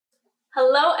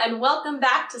Hello and welcome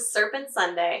back to Serpent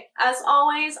Sunday. As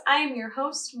always, I am your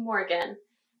host, Morgan.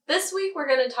 This week we're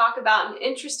going to talk about an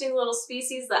interesting little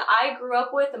species that I grew up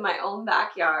with in my own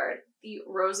backyard, the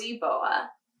Rosy boa.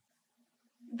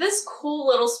 This cool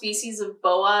little species of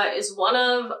boa is one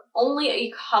of only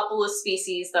a couple of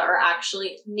species that are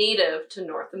actually native to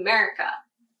North America.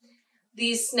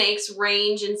 These snakes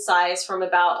range in size from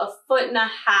about 1.5 feet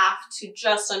to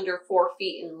just under 4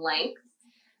 feet in length.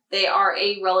 They are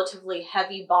a relatively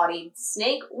heavy-bodied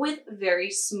snake with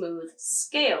very smooth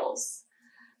scales.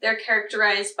 They're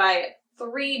characterized by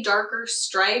 3 darker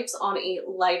stripes on a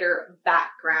lighter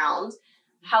background.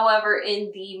 However,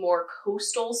 in the more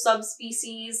coastal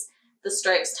subspecies, the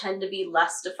stripes tend to be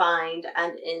less defined,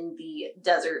 and in the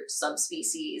desert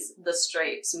subspecies, the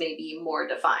stripes may be more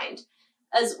defined,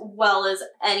 as well as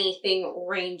anything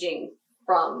ranging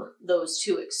from those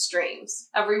two extremes.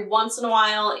 Every once in a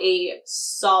while, a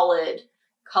solid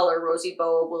color Rosy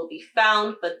boa will be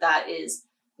found, but that is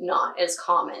not as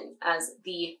common as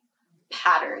the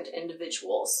patterned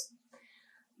individuals.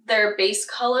 Their base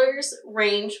colors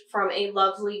range from a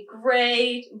lovely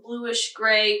gray, bluish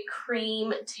gray,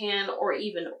 cream, tan, or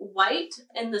even white,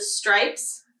 and the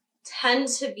stripes tend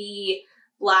to be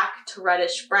black to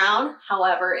reddish brown.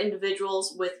 However,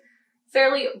 individuals with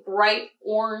fairly bright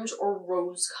orange or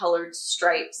rose-colored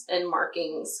stripes and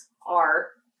markings are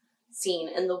seen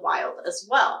in the wild as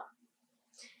well.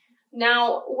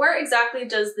 Now, where exactly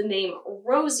does the name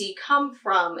Rosy come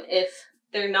from if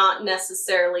they're not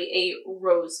necessarily a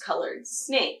rose-colored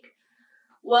snake?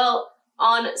 Well,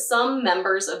 on some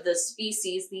members of this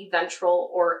species, the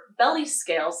ventral or belly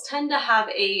scales tend to have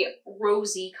a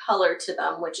rosy color to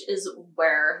them, which is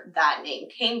where that name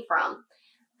came from.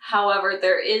 However,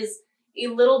 there is a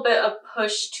little bit of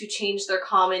push to change their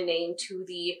common name to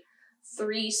the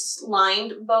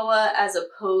 3-lined boa as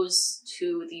opposed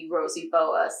to the Rosy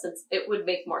boa, since it would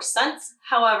make more sense.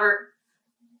 However,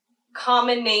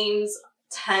 common names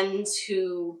tend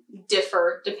to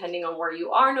differ depending on where you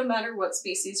are, no matter what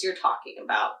species you're talking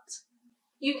about.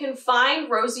 You can find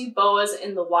Rosy boas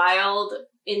in the wild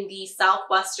in the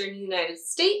Southwestern United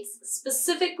States,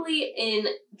 specifically in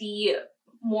the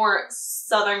more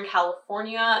Southern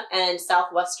California and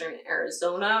Southwestern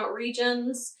Arizona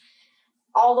regions,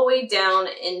 all the way down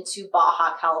into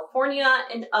Baja California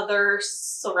and other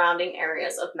surrounding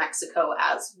areas of Mexico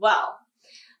as well.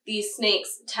 These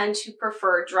snakes tend to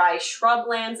prefer dry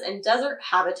shrublands and desert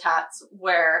habitats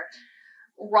where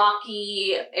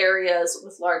rocky areas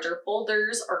with larger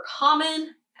boulders are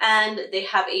common, and they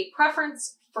have a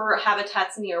preference for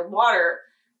habitats near water.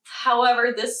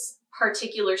 However, this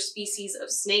particular species of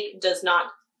snake does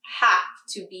not have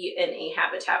to be in a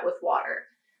habitat with water,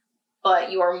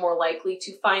 but you are more likely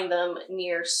to find them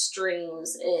near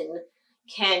streams, in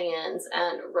canyons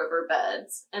and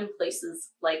riverbeds and places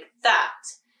like that.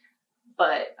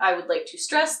 But I would like to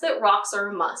stress that rocks are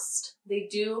a must. They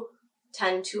do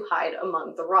tend to hide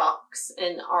among the rocks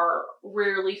and are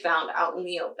rarely found out in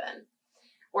the open.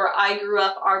 Where I grew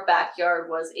up, our backyard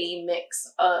was a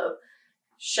mix of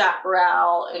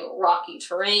chaparral and rocky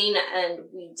terrain, and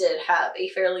we did have a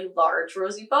fairly large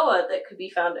Rosy boa that could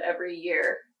be found every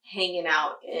year hanging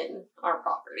out in our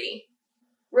property.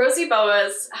 Rosy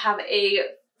boas have a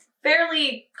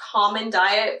fairly common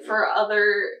diet for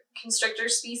other constrictor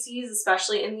species,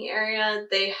 especially in the area.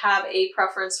 They have a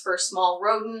preference for small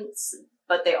rodents,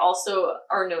 but they also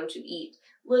are known to eat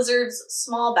lizards,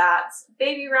 small bats,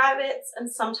 baby rabbits,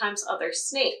 and sometimes other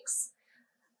snakes.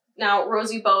 Now,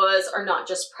 Rosy boas are not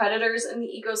just predators in the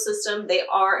ecosystem, they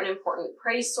are an important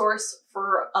prey source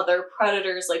for other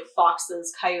predators like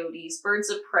foxes, coyotes, birds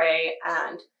of prey,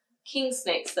 and king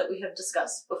snakes that we have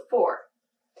discussed before.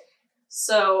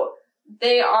 So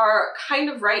they are kind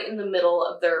of right in the middle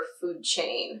of their food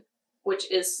chain, which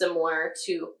is similar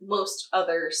to most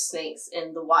other snakes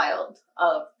in the wild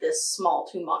of this small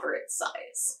to moderate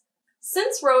size.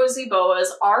 Since Rosy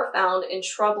boas are found in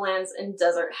shrublands and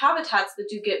desert habitats that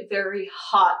do get very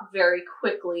hot very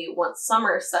quickly once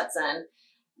summer sets in,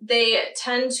 they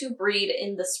tend to breed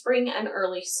in the spring and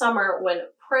early summer when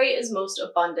prey is most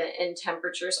abundant and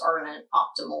temperatures are in an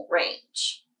optimal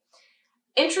range.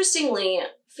 Interestingly,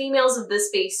 females of this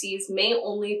species may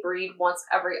only breed once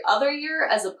every other year,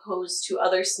 as opposed to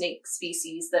other snake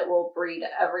species that will breed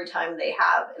every time they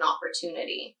have an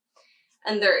opportunity.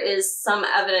 And there is some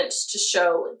evidence to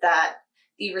show that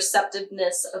the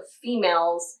receptiveness of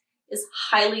females is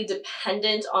highly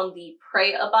dependent on the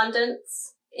prey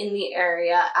abundance in the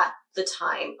area at the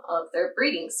time of their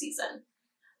breeding season.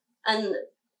 And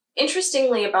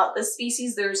Interestingly about this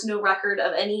species, there's no record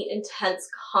of any intense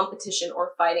competition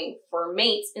or fighting for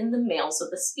mates in the males of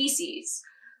the species,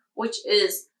 which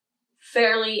is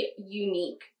fairly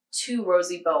unique to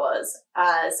Rosy boas,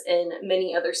 as in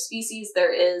many other species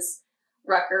there is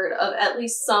record of at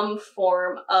least some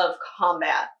form of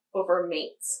combat over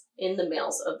mates in the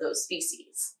males of those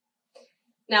species.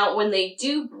 Now, when they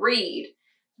do breed,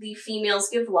 the females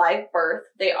give live birth.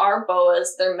 They are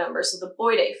boas, they're members of the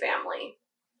Boidae family.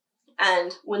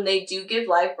 And when they do give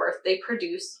live birth, they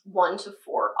produce 1 to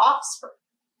 4 offspring.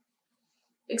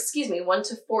 1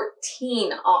 to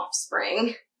 14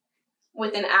 offspring,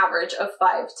 with an average of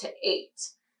 5 to 8.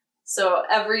 So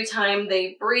every time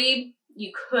they breed,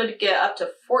 you could get up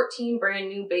to 14 brand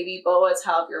new baby boas.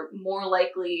 However, you're more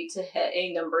likely to hit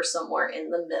a number somewhere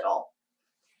in the middle.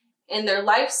 And their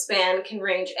lifespan can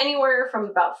range anywhere from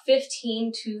about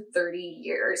 15 to 30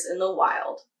 years in the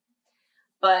wild.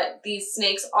 But these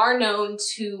snakes are known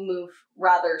to move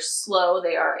rather slow.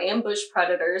 They are ambush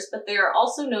predators, but they are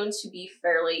also known to be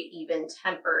fairly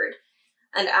even-tempered.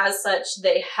 And as such,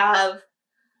 they have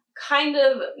kind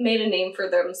of made a name for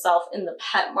themselves in the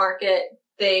pet market.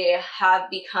 They have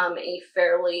become a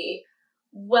fairly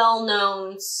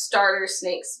well-known starter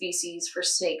snake species for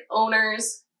snake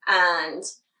owners, and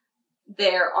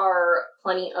there are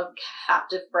plenty of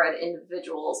captive bred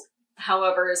individuals.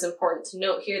 However, it is important to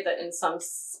note here that in some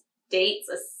states,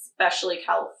 especially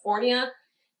California,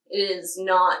 it is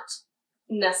not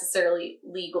necessarily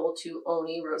legal to own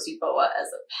a Rosy boa as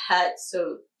a pet,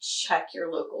 so check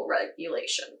your local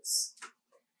regulations.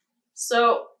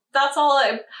 So that's all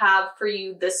I have for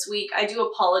you this week. I do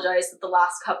apologize that the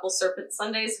last couple Serpent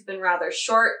Sundays have been rather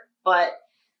short, but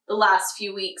the last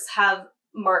few weeks have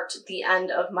marked the end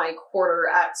of my quarter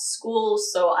at school,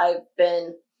 so I've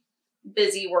been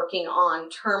busy working on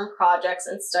term projects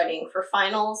and studying for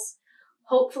finals.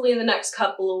 Hopefully in the next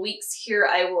couple of weeks here,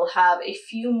 I will have a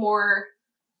few more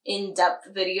in-depth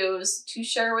videos to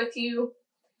share with you.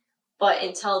 But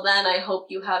until then, I hope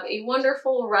you have a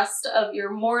wonderful rest of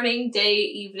your morning, day,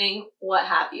 evening, what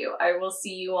have you. I will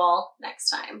see you all next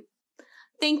time.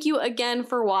 Thank you again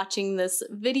for watching this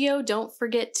video. Don't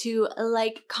forget to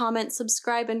like, comment,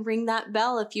 subscribe, and ring that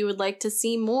bell if you would like to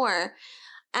see more.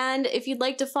 And if you'd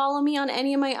like to follow me on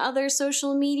any of my other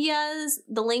social medias,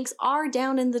 the links are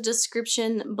down in the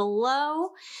description below.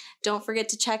 Don't forget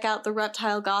to check out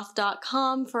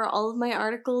thereptilegoth.com for all of my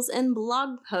articles and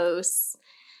blog posts.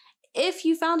 If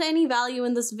you found any value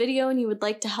in this video and you would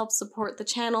like to help support the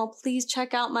channel, please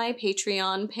check out my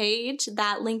Patreon page.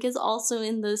 That link is also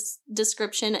in the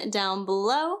description down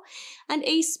below. And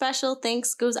a special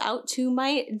thanks goes out to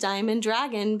my Diamond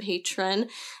Dragon patron,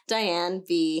 Diane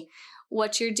V.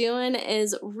 What you're doing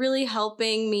is really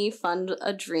helping me fund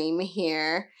a dream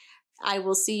here. I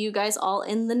will see you guys all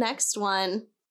in the next one.